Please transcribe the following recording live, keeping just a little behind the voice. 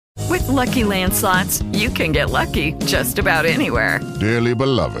Lucky Land Slots, you can get lucky just about anywhere. Dearly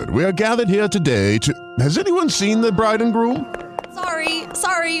beloved, we are gathered here today to... Has anyone seen the bride and groom?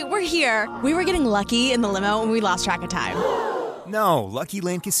 Sorry, we're here. We were getting lucky in the limo and we lost track of time. No, Lucky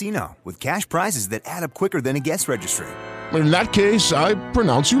Land Casino, with cash prizes that add up quicker than a guest registry. In that case, I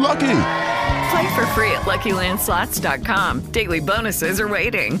pronounce you lucky. Play for free at LuckyLandSlots.com. Daily bonuses are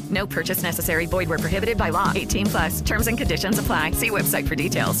waiting. No purchase necessary. Void where prohibited by law. 18+. Terms and conditions apply. See website for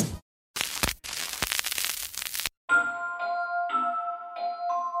details.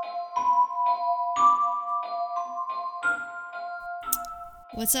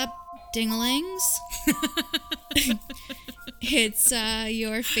 What's up, dinglings? It's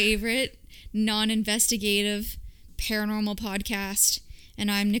your favorite non-investigative paranormal podcast,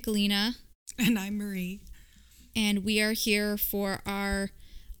 and I'm Nicolina. And I'm Marie. And we are here for our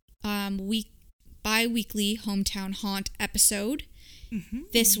bi-weekly Hometown Haunt episode. Mm-hmm.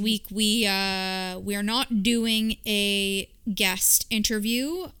 This week we are not doing a guest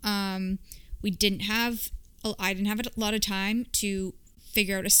interview. I didn't have a lot of time to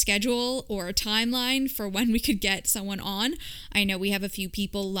figure out a schedule or a timeline for when we could get someone on. I know we have a few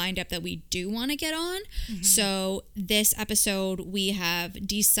people lined up that we do want to get on. Mm-hmm. So this episode, we have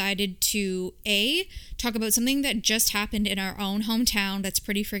decided to talk about something that just happened in our own hometown that's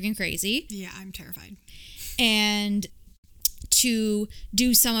pretty friggin' crazy. Yeah, I'm terrified. And to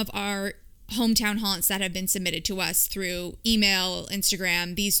do some of our hometown haunts that have been submitted to us through email,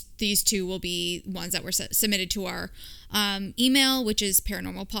 Instagram. These two will be ones that were submitted to our email, which is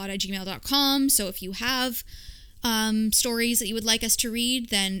paranormalpod@gmail.com. So if you have stories that you would like us to read,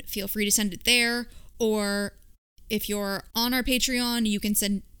 then feel free to send it there. Or if you're on our Patreon, you can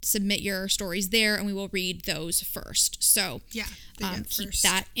submit your stories there, and we will read those first. So yeah, keep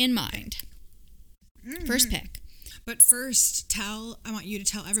that in mind. Mm-hmm. First pick. But first, I want you to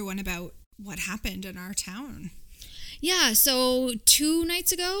tell everyone about what happened in our town. Yeah, so 2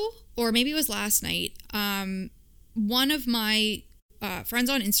 nights ago, or maybe it was last night, one of my friends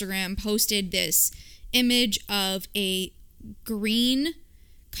on Instagram posted this image of a green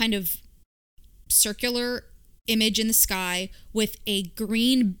kind of circular image in the sky with a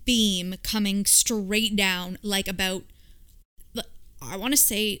green beam coming straight down, like about, I want to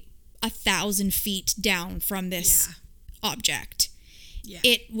say 1,000 feet down from this object. Yeah.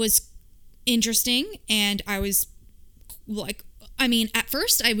 It was interesting, and I was like, at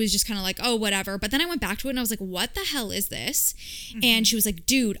first I was just kind of like, oh, whatever. But then I went back to it and I was like, what the hell is this? Mm-hmm. And she was like,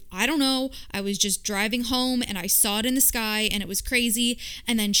 dude, I don't know. I was just driving home and I saw it in the sky and it was crazy.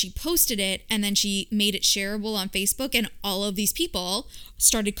 And then she posted it and then she made it shareable on Facebook, and all of these people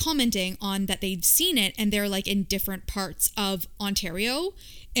started commenting on that they'd seen it, and they're like in different parts of Ontario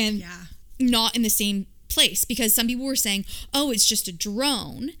and not in the same place, because some people were saying, oh, it's just a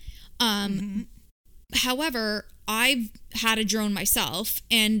drone. However, I've had a drone myself,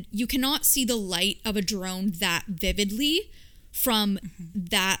 and you cannot see the light of a drone that vividly from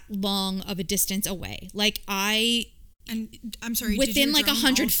that long of a distance away. Like I'm sorry, within like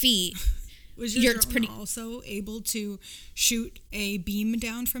 100 feet. Was your drone also able to shoot a beam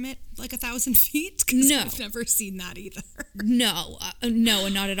down from it like 1,000 feet? No. I've never seen that either. No,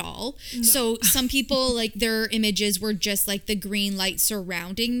 not at all. No. So some people, like, their images were just like the green light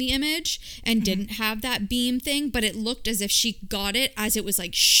surrounding the image and didn't have that beam thing, but it looked as if she got it as it was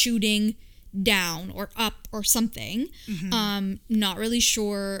like shooting down or up or something. Mm-hmm. Not really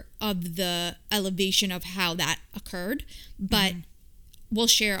sure of the elevation of how that occurred, but we'll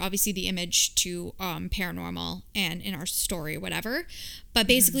share obviously the image to Paranormal and in our story or whatever. But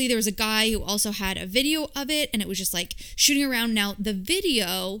basically there was a guy who also had a video of it, and it was just like shooting around. Now the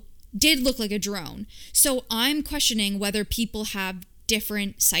video did look like a drone. So I'm questioning whether people have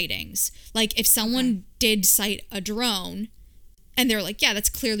different sightings. Like if someone did sight a drone and they're like, yeah, that's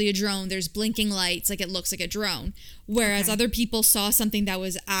clearly a drone. There's blinking lights. Like it looks like a drone. Whereas other people saw something that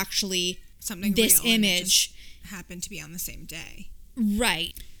was actually something this real, image. And it just happened to be on the same day.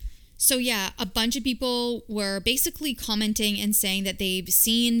 Right. So yeah, a bunch of people were basically commenting and saying that they've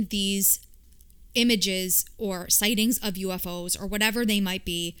seen these images or sightings of UFOs or whatever they might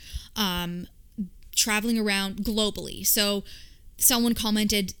be traveling around globally. So someone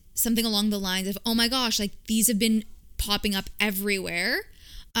commented something along the lines of, oh my gosh, like these have been popping up everywhere.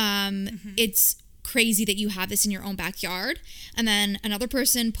 It's crazy that you have this in your own backyard. And then another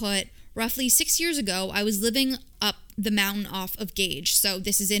person put, roughly 6 years ago, I was living up the mountain off of Gage. So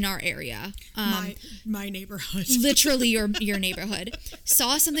this is in our area. My neighborhood. Literally your neighborhood.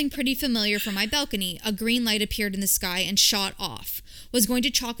 Saw something pretty familiar from my balcony. A green light appeared in the sky and shot off. was going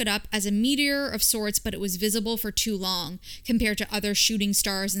to chalk it up as a meteor of sorts, but it was visible for too long compared to other shooting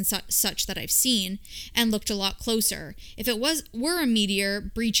stars and such that I've seen, and looked a lot closer. If it were a meteor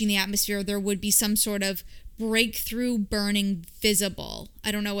breaching the atmosphere, there would be some sort of breakthrough burning visible.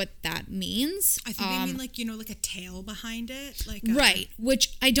 I don't know what that means. I think they mean like a tail behind it. Right,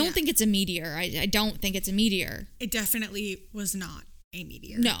 which I don't think it's a meteor. I don't think it's a meteor. It definitely was not a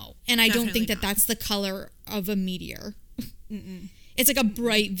meteor. No, and I Definitely don't think that not. that's the color of a meteor. It's like a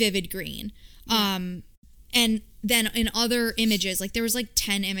bright, vivid green. And then in other images, like there was like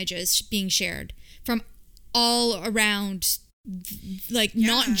 10 images being shared from all around, like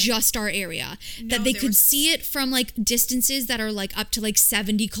not just our area, that they could see it from like distances that are like up to like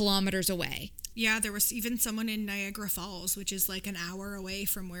 70 kilometers away. Yeah, there was even someone in Niagara Falls, which is like an hour away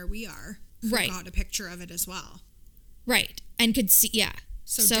from where we are, who Right. got a picture of it as well. Right. And could see, yeah.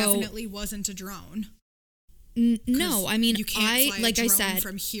 So definitely wasn't a drone. No, I mean, you can't fly like a I drone said,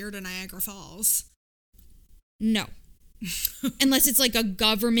 from here to Niagara Falls. no. Unless it's like a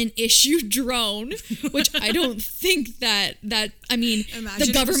government issued drone, which I don't think that I mean, Imagine the it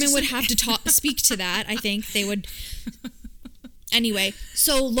was government just would an- have to speak to that. I think they would. Anyway,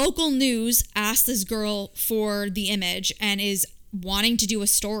 so local news asked this girl for the image and is wanting to do a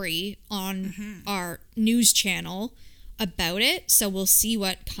story on our news channel about it. So we'll see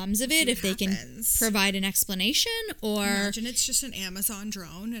what comes of it, if they can happens. provide an explanation or, Imagine it's just an Amazon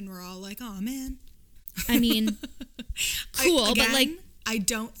drone and we're all like, oh man. I mean, cool, but like, I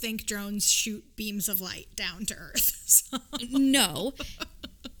don't think drones shoot beams of light down to Earth. So. no.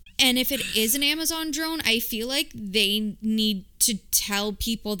 And if it is an Amazon drone, I feel like they need to tell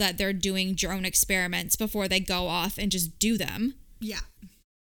people that they're doing drone experiments before they go off and just do them. Yeah.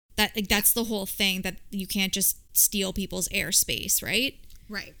 That's the whole thing, that you can't just steal people's airspace, right?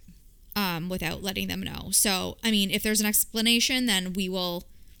 Right. Without letting them know. So, I mean, if there's an explanation, then we will,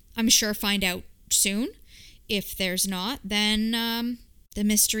 I'm sure, find out soon. If there's not, then the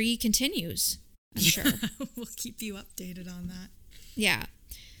mystery continues, I'm sure. We'll keep you updated on that. Yeah.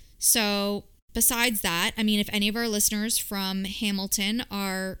 So besides that, I mean, if any of our listeners from Hamilton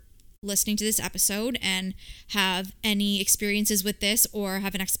are listening to this episode and have any experiences with this or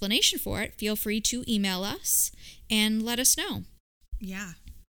have an explanation for it, feel free to email us and let us know. Yeah.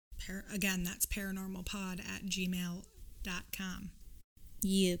 Again, that's paranormalpod@gmail.com.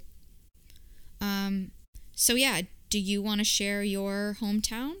 Yeah. So yeah, do you want to share your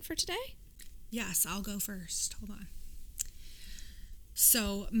hometown for today? Yes, I'll go first. Hold on.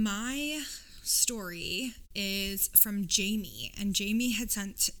 So my story is from Jamie, and Jamie had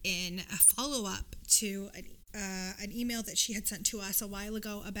sent in a follow-up to an email that she had sent to us a while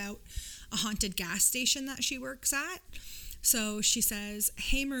ago about a haunted gas station that she works at. So she says,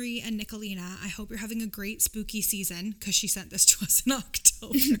 "Hey Marie and Nicolina, I hope you're having a great spooky season," because she sent this to us in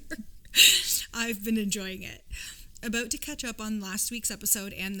October. I've been enjoying it. About to catch up on last week's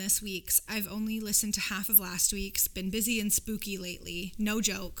episode and this week's. I've only listened to half of last week's. Been busy and spooky lately. No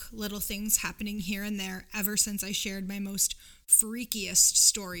joke. Little things happening here and there ever since I shared my most freakiest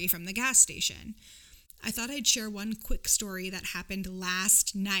story from the gas station. I thought I'd share one quick story that happened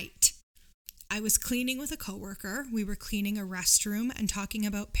last night. I was cleaning with a coworker. We were cleaning a restroom and talking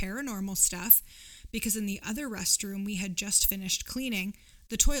about paranormal stuff because in the other restroom we had just finished cleaning,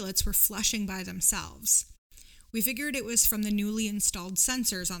 the toilets were flushing by themselves. We figured it was from the newly installed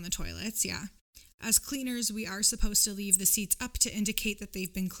sensors on the toilets, yeah. As cleaners, we are supposed to leave the seats up to indicate that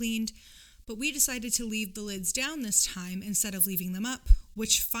they've been cleaned, but we decided to leave the lids down this time instead of leaving them up,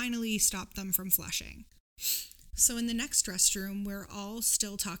 which finally stopped them from flushing. So in the next restroom, we're all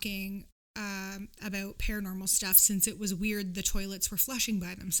still talking about paranormal stuff since it was weird the toilets were flushing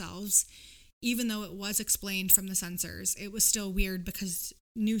by themselves. Even though it was explained from the sensors, it was still weird because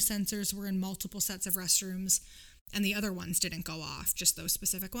new sensors were in multiple sets of restrooms and the other ones didn't go off, just those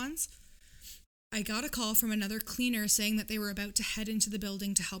specific ones. I got a call from another cleaner saying that they were about to head into the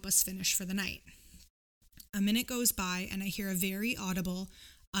building to help us finish for the night. A minute goes by and I hear a very audible,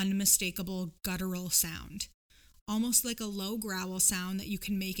 unmistakable guttural sound, almost like a low growl sound that you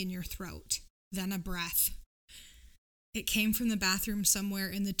can make in your throat, then a breath. It came from the bathroom somewhere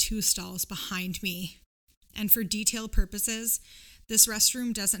in the 2 stalls behind me. And for detail purposes, this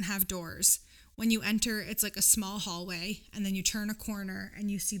restroom doesn't have doors. When you enter, it's like a small hallway, and then you turn a corner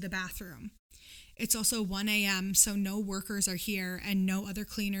and you see the bathroom. It's also 1 a.m., so no workers are here and no other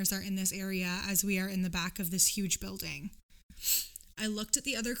cleaners are in this area as we are in the back of this huge building. I looked at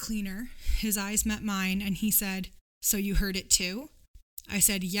the other cleaner, his eyes met mine, and he said, "So you heard it too?" I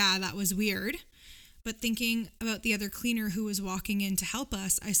said, "Yeah, that was weird." But thinking about the other cleaner who was walking in to help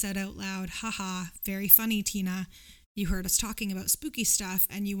us, I said out loud, "Haha, very funny, Tina. You heard us talking about spooky stuff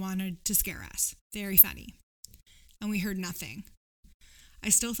and you wanted to scare us. Very funny. And we heard nothing. I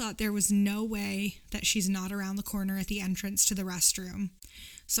still thought there was no way that she's not around the corner at the entrance to the restroom.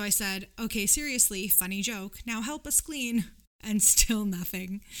 So I said, okay, seriously, funny joke. Now help us clean. And still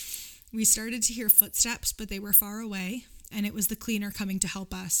nothing. We started to hear footsteps, but they were far away, and it was the cleaner coming to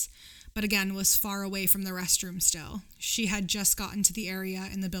help us, but again was far away from the restroom still. She had just gotten to the area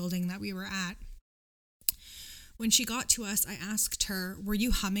in the building that we were at. When she got to us, I asked her, were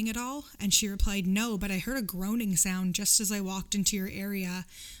you humming at all? And she replied, no, but I heard a groaning sound just as I walked into your area,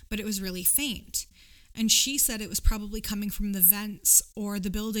 but it was really faint. And she said it was probably coming from the vents or the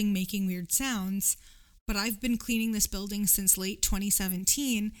building making weird sounds. But I've been cleaning this building since late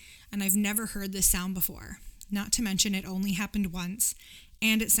 2017, and I've never heard this sound before. Not to mention it only happened once,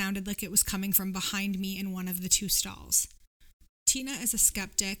 and it sounded like it was coming from behind me in one of the 2 stalls. Tina is a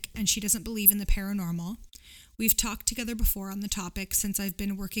skeptic, and she doesn't believe in the paranormal. We've talked together before on the topic since I've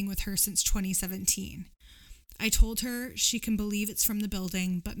been working with her since 2017. I told her she can believe it's from the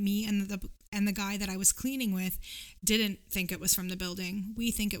building, but me and the guy that I was cleaning with didn't think it was from the building. We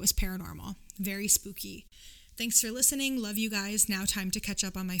think it was paranormal. Very spooky. Thanks for listening. Love you guys. Now time to catch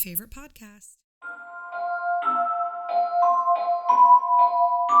up on my favorite podcast.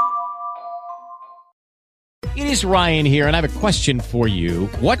 It is Ryan here, and I have a question for you.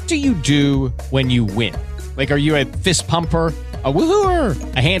 What do you do when you win? Like, are you a fist pumper, a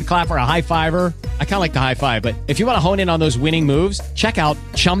woohooer, a hand clapper, a high fiver? I kind of like the high five, but if you want to hone in on those winning moves, check out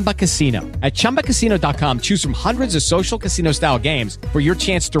Chumba Casino. At ChumbaCasino.com, choose from hundreds of social casino style games for your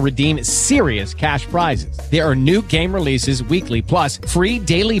chance to redeem serious cash prizes. There are new game releases weekly, plus free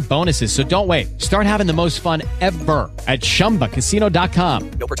daily bonuses. So don't wait. Start having the most fun ever at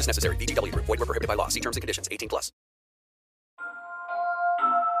ChumbaCasino.com. No purchase necessary. VGW Group. Void where prohibited by law. See terms and conditions. 18+.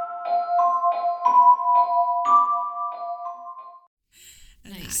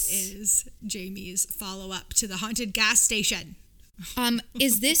 And nice. That is Jamie's follow-up to the haunted gas station.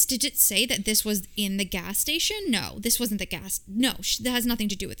 Did it say that this was in the gas station? No, this wasn't the gas. No, that has nothing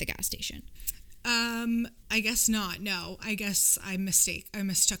to do with the gas station. I guess not. No, I guess I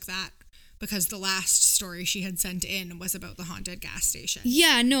mistook that because the last story she had sent in was about the haunted gas station.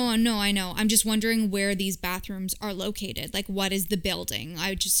 Yeah, no, I know. I'm just wondering where these bathrooms are located. Like, what is the building?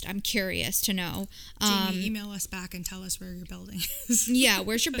 I'm curious to know. Jamie, email us back and tell us where your building is. Yeah,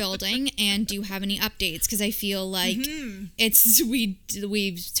 where's your building? And do you have any updates? Because I feel like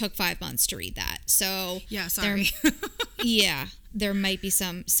we took 5 months to read that. So yeah, sorry. There might be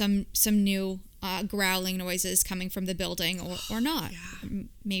some new growling noises coming from the building or not. Yeah.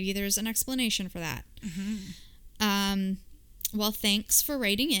 Maybe there's an explanation for that. Mm-hmm. Well, thanks for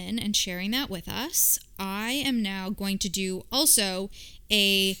writing in and sharing that with us. I am now going to do also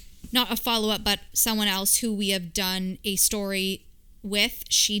not a follow-up, but someone else who we have done a story with.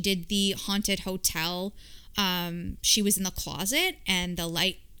 She did the haunted hotel. She was in the closet and the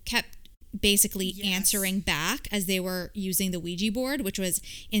light kept basically answering back as they were using the Ouija board, which was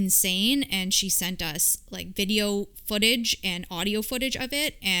insane. And she sent us like video footage and audio footage of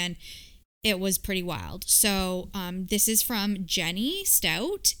it, and it was pretty wild. So this is from Jenny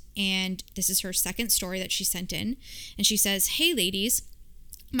Stout, and this is her second story that she sent in. And she says, "Hey ladies,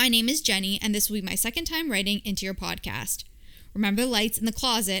 my name is Jenny, and this will be my second time writing into your podcast. Remember the lights in the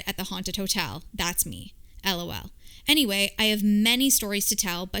closet at the haunted hotel? That's me. LOL. Anyway, I have many stories to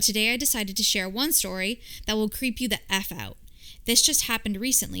tell, but today I decided to share one story that will creep you the F out. This just happened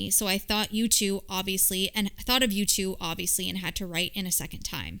recently, so I thought of you two, obviously, and had to write in a second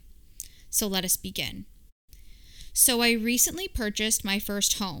time. So let us begin. So I recently purchased my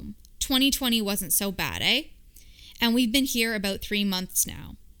first home. 2020 wasn't so bad, eh? And we've been here about 3 months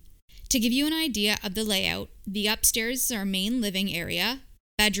now. To give you an idea of the layout, the upstairs is our main living area,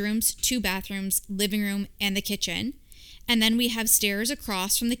 bedrooms, 2 bathrooms, living room, and the kitchen. And then we have stairs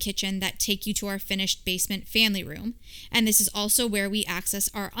across from the kitchen that take you to our finished basement family room. And this is also where we access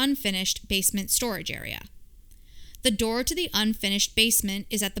our unfinished basement storage area. The door to the unfinished basement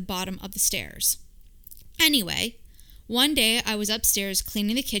is at the bottom of the stairs. Anyway, one day I was upstairs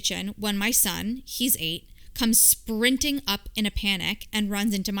cleaning the kitchen when my son, he's 8, comes sprinting up in a panic and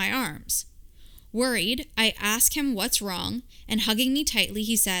runs into my arms. Worried, I ask him what's wrong, and hugging me tightly,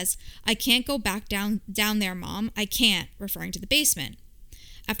 he says, "I can't go back down there, Mom. I can't," referring to the basement.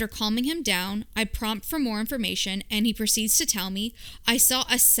 After calming him down, I prompt for more information, and he proceeds to tell me I saw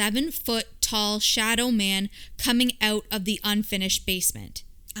a 7-foot-tall shadow man coming out of the unfinished basement.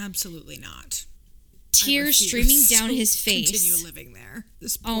 Absolutely not. Tears streaming down his face. Continue living there.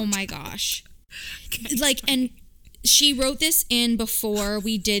 Oh my gosh. And she wrote this in before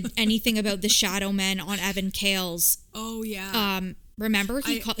we did anything about the shadow men on Evan Kale's Oh, yeah. Remember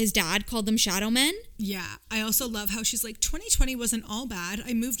his dad called them shadow men? Yeah. I also love how she's like, 2020 wasn't all bad.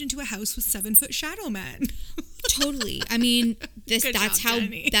 I moved into a house with 7-foot shadow men. Totally. I mean, that's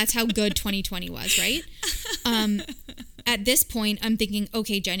how good 2020 was, right? At this point, I'm thinking,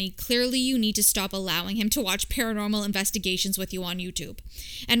 okay, Jenny, clearly you need to stop allowing him to watch paranormal investigations with you on YouTube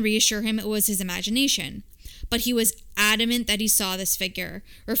and reassure him it was his imagination. But he was adamant that he saw this figure,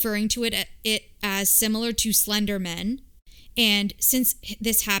 referring to it as similar to Slender Men, and since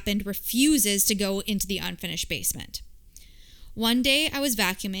this happened, refuses to go into the unfinished basement. One day I was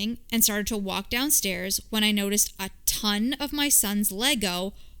vacuuming and started to walk downstairs when I noticed a ton of my son's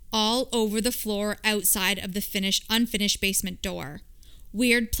Lego all over the floor outside of the unfinished basement door.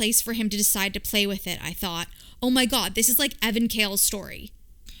 Weird place for him to decide to play with it, I thought. Oh my God, this is like Evan Cale's story.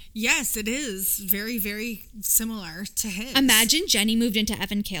 Yes, it is. Very, very similar to his. Imagine Jenny moved into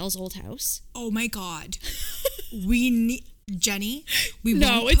Evan Cale's old house. Oh my God. We need... Jenny, we will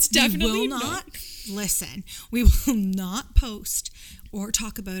not listen. We will not post or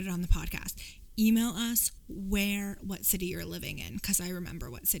talk about it on the podcast. Email us what city you're living in, because I remember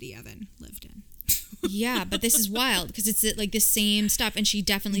what city Evan lived in. Yeah, but this is wild because it's like the same stuff, and she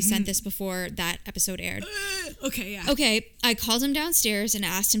definitely sent this before that episode aired. Okay, yeah. Okay, I called him downstairs and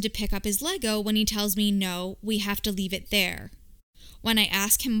asked him to pick up his Lego when he tells me, no, we have to leave it there. When I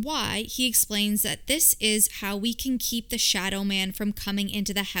ask him why, he explains that this is how we can keep the shadow man from coming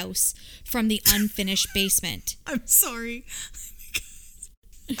into the house from the unfinished basement. I'm sorry.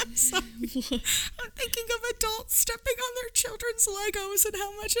 I'm sorry. I'm thinking of adults stepping on their children's Legos and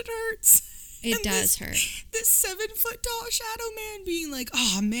how much it hurts. It does hurt. This 7-foot tall shadow man being like,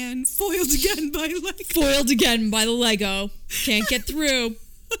 oh man, foiled again by Lego. Foiled again by the Lego. Can't get through.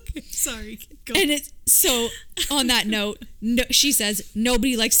 Okay, sorry. Go. And it's so, on that note, she says,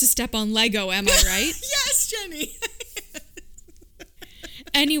 nobody likes to step on Lego, am I right? Yes, Jenny.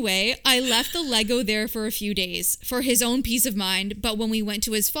 Anyway, I left the Lego there for a few days for his own peace of mind, but when we went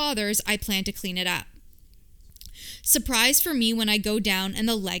to his father's, I planned to clean it up. Surprise for me when I go down and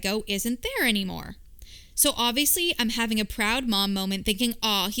the Lego isn't there anymore. So obviously, I'm having a proud mom moment thinking,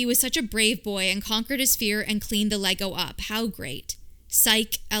 aw, he was such a brave boy and conquered his fear and cleaned the Lego up. How great.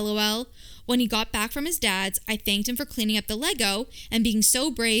 Psych, LOL. When he got back from his dad's, I thanked him for cleaning up the Lego and being so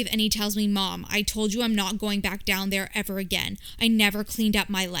brave, and he tells me, Mom, I told you I'm not going back down there ever again. I never cleaned up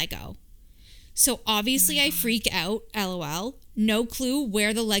my Lego. So obviously I freak out, LOL. No clue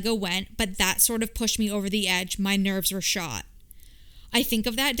where the Lego went, but that sort of pushed me over the edge. My nerves were shot. I think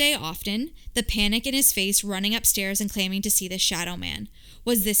of that day often, the panic in his face running upstairs and claiming to see the shadow man.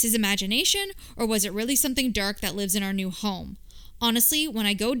 Was this his imagination, or was it really something dark that lives in our new home? Honestly, when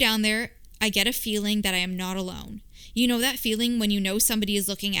I go down there, I get a feeling that I am not alone. You know that feeling when you know somebody is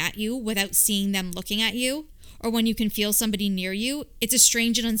looking at you without seeing them looking at you? Or when you can feel somebody near you? It's a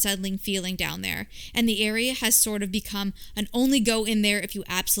strange and unsettling feeling down there, and the area has sort of become an only go in there if you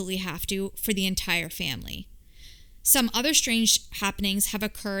absolutely have to for the entire family. Some other strange happenings have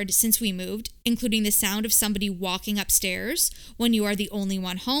occurred since we moved, including the sound of somebody walking upstairs when you are the only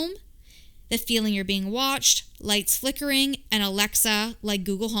one home, the feeling you're being watched, lights flickering, and Alexa, like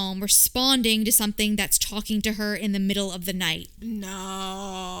Google Home, responding to something that's talking to her in the middle of the night.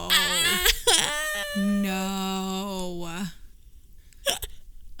 No. No.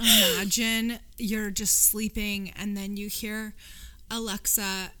 Imagine you're just sleeping and then you hear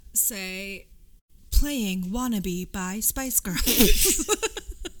Alexa say, playing Wannabe by Spice Girls.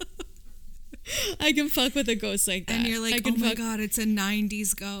 I can fuck with a ghost like that. And you're like, oh my God, it's a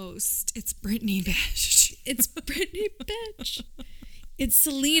 90s ghost. It's Britney, bitch. It's Britney, bitch. It's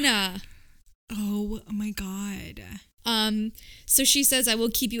Selena. Oh my God. So she says, I will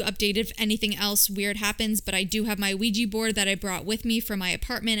keep you updated if anything else weird happens, but I do have my Ouija board that I brought with me from my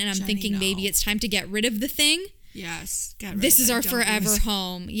apartment, and I'm thinking maybe it's time to get rid of the thing. Yes, get rid of it. This is our forever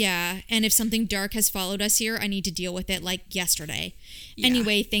home. Yeah. And if something dark has followed us here, I need to deal with it like yesterday. Yeah.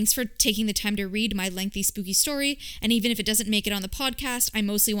 Anyway, thanks for taking the time to read my lengthy spooky story. And even if it doesn't make it on the podcast, I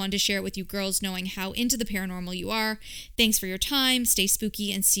mostly wanted to share it with you girls, knowing how into the paranormal you are. Thanks for your time. Stay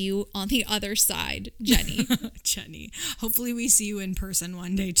spooky and see you on the other side, Jenny. Jenny. Hopefully we see you in person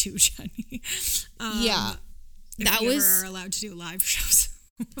one day too, Jenny. Yeah. If we ever are allowed to do live shows.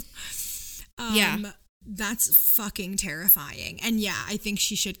 Yeah. That's fucking terrifying. And yeah, I think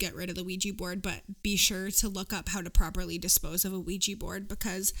she should get rid of the Ouija board, but be sure to look up how to properly dispose of a Ouija board,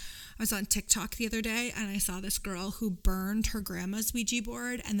 because I was on TikTok the other day and I saw this girl who burned her grandma's Ouija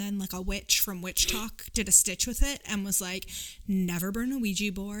board, and then like a witch from Witch Talk did a stitch with it and was like, never burn a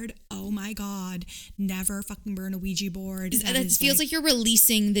Ouija board. oh my God, never fucking burn a Ouija board. That feels like you're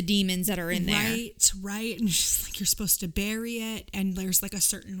releasing the demons that are in there. Right. And it's just like you're supposed to bury it, and there's like a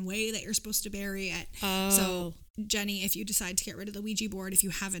certain way that you're supposed to bury it. Oh. So Jenny, if you decide to get rid of the Ouija board, if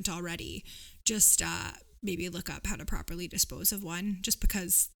you haven't already, just maybe look up how to properly dispose of one, just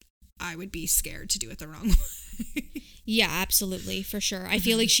because I would be scared to do it the wrong way. Yeah, absolutely, for sure. I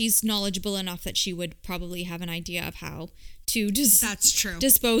feel like she's knowledgeable enough that she would probably have an idea of how to That's true.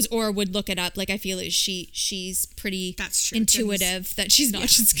 dispose, or would look it up. Like, I feel like she's pretty That's true. intuitive, that she's not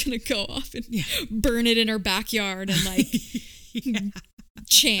just gonna go off and burn it in her backyard and like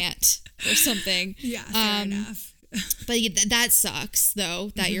chant or something. Yeah, fair enough. But that sucks,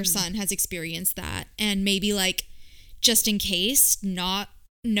 though, that your son has experienced that. And maybe, like, just in case, no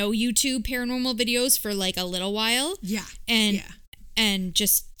YouTube paranormal videos for, like, a little while. Yeah. And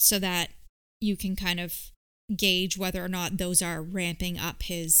just so that you can kind of gauge whether or not those are ramping up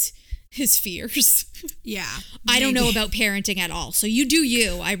his fears. Yeah. I don't know about parenting at all. So you do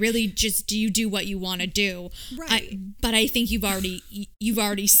you. I really just you do what you want to do. Right. But I think you've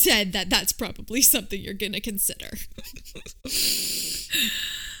already said that that's probably something you're going to consider.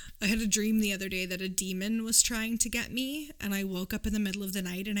 I had a dream the other day that a demon was trying to get me, and I woke up in the middle of the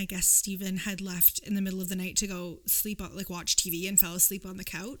night, and I guess Steven had left in the middle of the night to go sleep, like watch TV, and fell asleep on the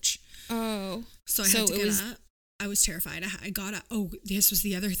couch. Oh. So I had to get up. I was terrified. I got up. Oh, this was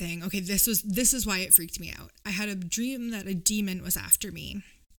the other thing. Okay, this is why it freaked me out. I had a dream that a demon was after me.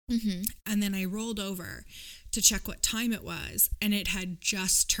 Mm-hmm. And then I rolled over to check what time it was, and it had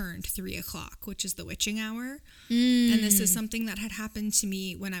just turned 3:00, which is the witching hour. And this is something that had happened to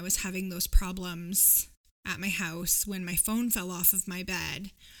me when I was having those problems at my house, when my phone fell off of my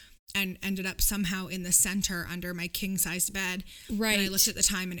bed and ended up somehow in the center under my king-sized bed. Right. And I looked at the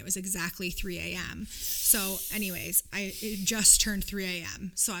time, and it was exactly 3 a.m. So anyways, it just turned 3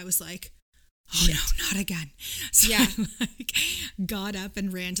 a.m. So I was like, oh no, not again. So I got up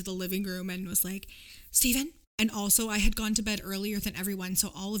and ran to the living room and was like, Steven? And also I had gone to bed earlier than everyone,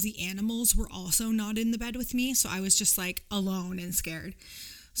 so all of the animals were also not in the bed with me. So I was just like alone and scared.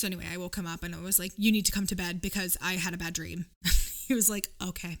 So anyway, I woke him up and I was like, you need to come to bed because I had a bad dream. He was like,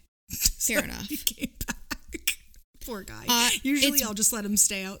 okay. Fair enough. He came back. Poor guy. Usually I'll just let him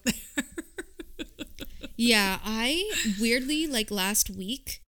stay out there. Yeah, I weirdly, like last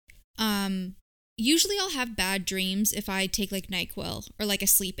week, usually I'll have bad dreams if I take like NyQuil or like a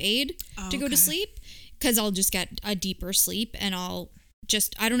sleep aid to go to sleep, because I'll just get a deeper sleep, and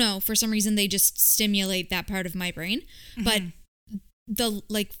I don't know, for some reason they just stimulate that part of my brain. But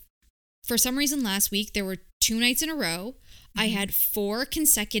for some reason last week, there were 2 nights in a row, I had 4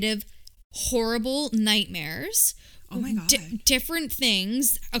 consecutive horrible nightmares. Oh my God. Different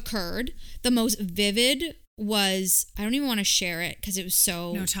things occurred. The most vivid was, I don't even want to share it because it was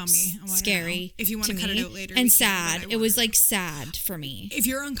so tell me. I scary. Know. If you want to cut it out later. And sad. It was like sad for me. If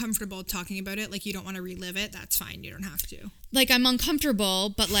you're uncomfortable talking about it, like you don't want to relive it, that's fine. You don't have to. Like, I'm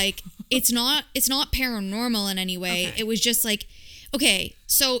uncomfortable, but like it's not paranormal in any way. Okay. It was just like, okay,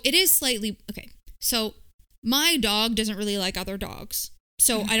 so it is slightly, okay. So my dog doesn't really like other dogs.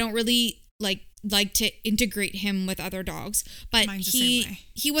 So I don't really like to integrate him with other dogs. But he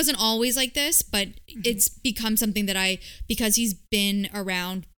wasn't always like this, but it's become something that because he's been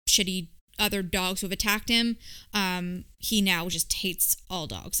around shitty other dogs who have attacked him, he now just hates all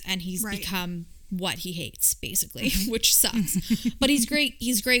dogs, and he's become what he hates, basically, which sucks. But he's great.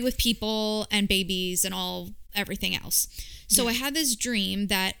 He's great with people and babies and everything else. So I had this dream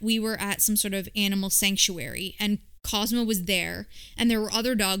that we were at some sort of animal sanctuary, and Cosmo was there, and there were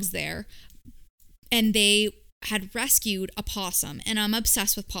other dogs there, and they had rescued a possum, and I'm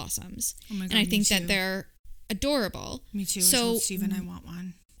obsessed with possums. Oh my God, and I think that they're adorable. Me too. So, I told Steven I want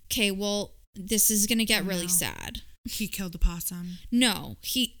one. Okay, well, this is going to get really sad. He killed the possum. No,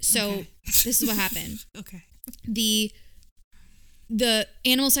 this is what happened. Okay. The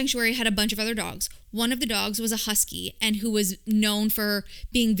animal sanctuary had a bunch of other dogs. One of the dogs was a husky, and who was known for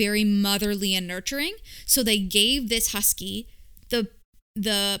being very motherly and nurturing. So they gave this husky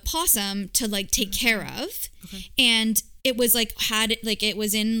the possum to like take care of. Okay. And it was like it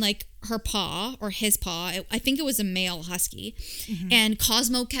was in like her paw or his paw. I think it was a male husky. And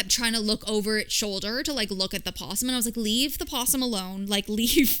Cosmo kept trying to look over its shoulder to like look at the possum, and I was like, leave the possum alone, like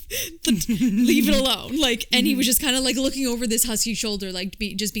leave it alone, like. And he was just kind of like looking over this husky's shoulder, like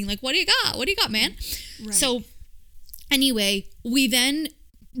just being like, what do you got, man? Right. So anyway,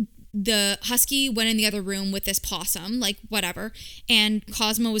 the husky went in the other room with this possum, like whatever, and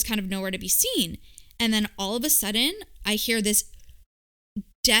Cosmo was kind of nowhere to be seen. And then all of a sudden, I hear this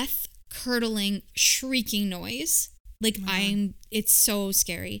death-curdling, shrieking noise Like it's so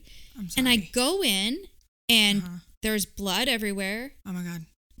scary. I'm sorry. And I go in and there's blood everywhere. Oh my God.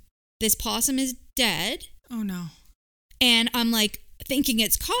 This possum is dead. Oh no. And I'm like thinking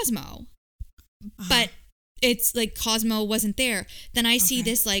it's Cosmo. But it's like Cosmo wasn't there. Then I see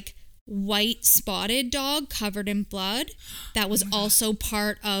this like white spotted dog covered in blood that was also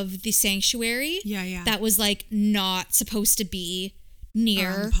part of the sanctuary. Yeah. That was like not supposed to be near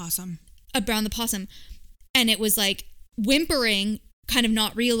Around the possum. And it was like whimpering, kind of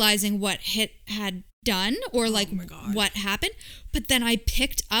not realizing what it had done or like what happened. But then I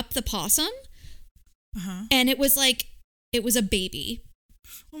picked up the possum and it was a baby.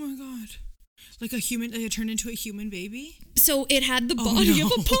 Oh my God. Like a human, like it turned into a human baby? So it had the body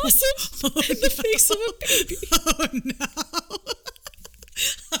of a possum and the face of a baby. Oh no.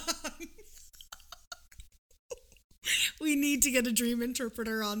 We need to get a dream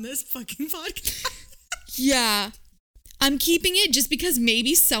interpreter on this fucking podcast. Yeah. I'm keeping it just because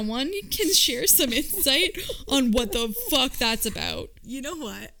maybe someone can share some insight on what the fuck that's about. You know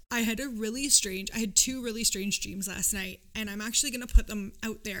what? I had two really strange dreams last night, and I'm actually going to put them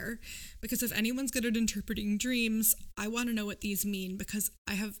out there because if anyone's good at interpreting dreams, I want to know what these mean because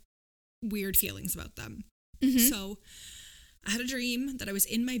I have weird feelings about them. Mm-hmm. So I had a dream that I was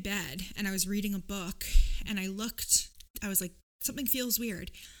in my bed and I was reading a book and I was like, something feels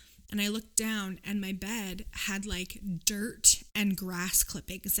weird. And I looked down and my bed had like dirt and grass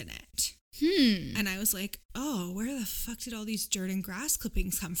clippings in it. And I was like, oh, where the fuck did all these dirt and grass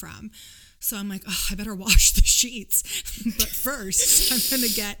clippings come from? So I'm like, oh, I better wash the sheets. But first, I'm going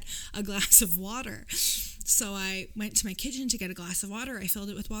to get a glass of water. So I went to my kitchen to get a glass of water. I filled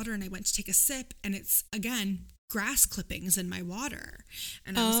it with water and I went to take a sip. And it's, again, grass clippings in my water.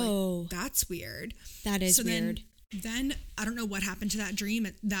 And I was like, that's weird. That is weird. Then I don't know what happened to that dream.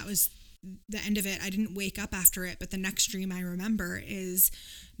 That was the end of it. I didn't wake up after it, but the next dream I remember is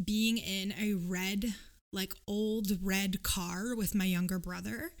being in a old red car with my younger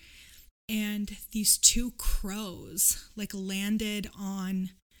brother. And these two crows like landed on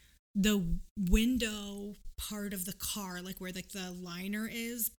the window part of the car, like where like the liner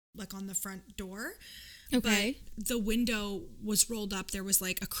is, like on the front door. Okay. But the window was rolled up. There was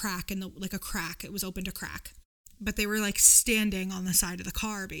like a crack it was open to crack. But they were like standing on the side of the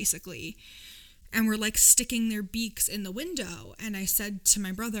car basically and were like sticking their beaks in the window. And I said to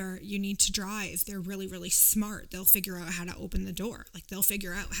my brother, you need to drive. They're really, really smart. They'll figure out how to open the door. Like they'll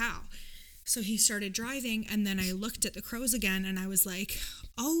figure out how. So he started driving and then I looked at the crows again and I was like,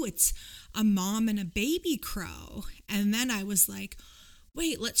 oh, it's a mom and a baby crow. And then I was like,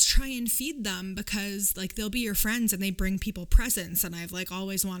 wait, let's try and feed them because like they'll be your friends and they bring people presents. And I've like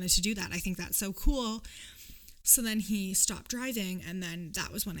always wanted to do that. I think that's so cool. So then he stopped driving and then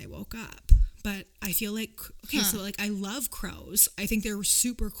that was when I woke up. But I feel like, so like I love crows. I think they're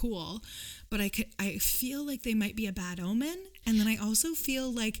super cool, but I feel like they might be a bad omen. And then I also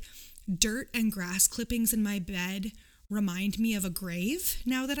feel like dirt and grass clippings in my bed remind me of a grave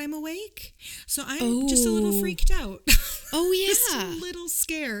now that I'm awake. So I'm just a little freaked out. Oh yeah. Just a little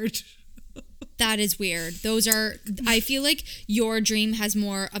scared. That is weird. I feel like your dreams have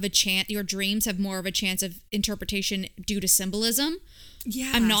more of a chance of interpretation due to symbolism.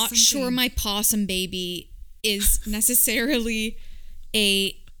 Yeah. I'm not sure my possum baby is necessarily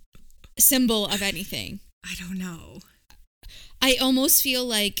a symbol of anything. I don't know. I almost feel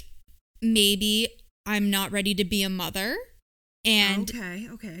like maybe I'm not ready to be a mother. And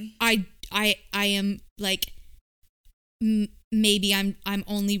okay. I am like maybe I'm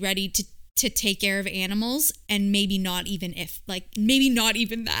only ready to take care of animals and maybe not even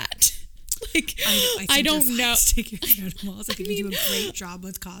that. Like I don't know. Take care of animals. I think you do a great job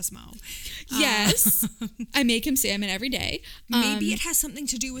with Cosmo. Yes. I make him salmon every day. Maybe it has something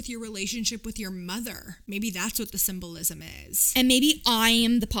to do with your relationship with your mother. Maybe that's what the symbolism is. And maybe I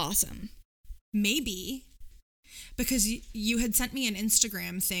am the possum. Maybe. Because you had sent me an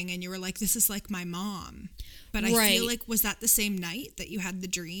Instagram thing and you were like, this is like my mom. But I feel like, was that the same night that you had the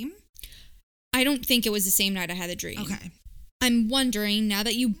dream? I don't think it was the same night I had the dream. Okay. I'm wondering, now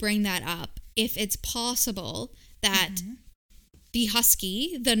that you bring that up, if it's possible that the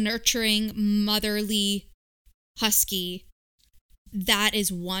husky, the nurturing, motherly husky, that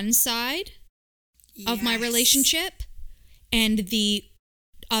is one side of my relationship, and the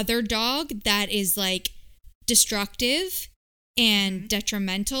other dog that is like destructive and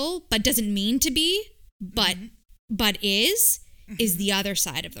detrimental, but doesn't mean to be, but is the other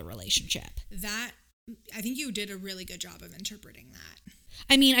side of the relationship. That, I think you did a really good job of interpreting that.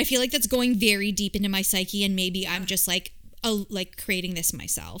 I mean, I feel like that's going very deep into my psyche, and maybe I'm just like creating this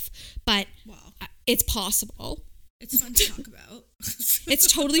myself, but it's possible. It's fun to talk about.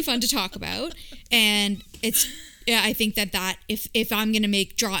 It's totally fun to talk about. And I think that if I'm going to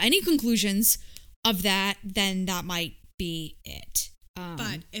draw any conclusions of that, then that might be it.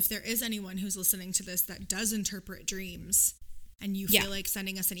 But if there is anyone who's listening to this that does interpret dreams and you feel like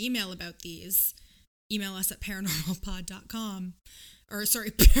sending us an email about these, email us at paranormalpod.com or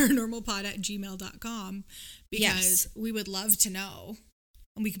paranormalpod@gmail.com because we would love to know.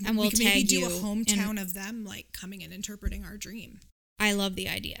 And we can maybe do a hometown of them like coming and interpreting our dream. I love the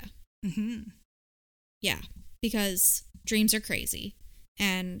idea. Mm-hmm. Yeah, because dreams are crazy.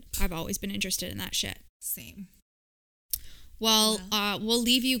 And I've always been interested in that shit. Same. Well, we'll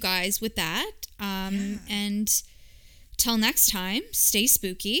leave you guys with that. And till next time, stay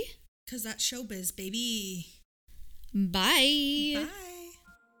spooky. Because that's showbiz, baby. Bye. Bye.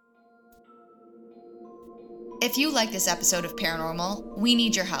 If you like this episode of Paranormal, we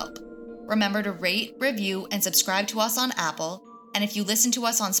need your help. Remember to rate, review, and subscribe to us on Apple. And if you listen to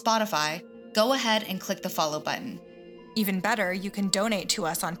us on Spotify, go ahead and click the follow button. Even better, you can donate to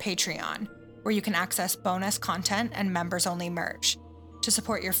us on Patreon, where you can access bonus content and members-only merch. To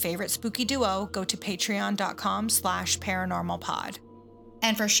support your favorite spooky duo, go to patreon.com/paranormalpod.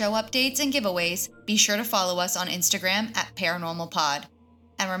 And for show updates and giveaways, be sure to follow us on Instagram at paranormalpod.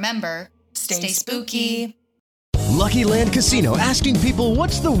 And remember, stay spooky. Lucky Land Casino, asking people,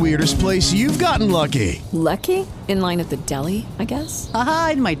 what's the weirdest place you've gotten lucky? Lucky? In line at the deli, I guess?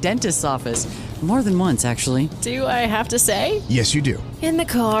 Aha, in my dentist's office. More than once, actually. Do I have to say? Yes, you do. In the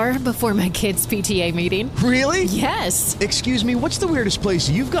car before my kids' PTA meeting. Really? Yes. Excuse me, what's the weirdest place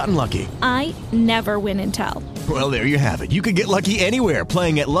you've gotten lucky? I never win and tell. Well, there you have it. You can get lucky anywhere,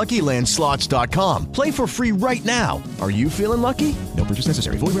 playing at LuckyLandSlots.com. Play for free right now. Are you feeling lucky? No purchase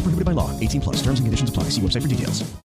necessary. Void where prohibited by law. 18+. Terms and conditions apply. See website for details.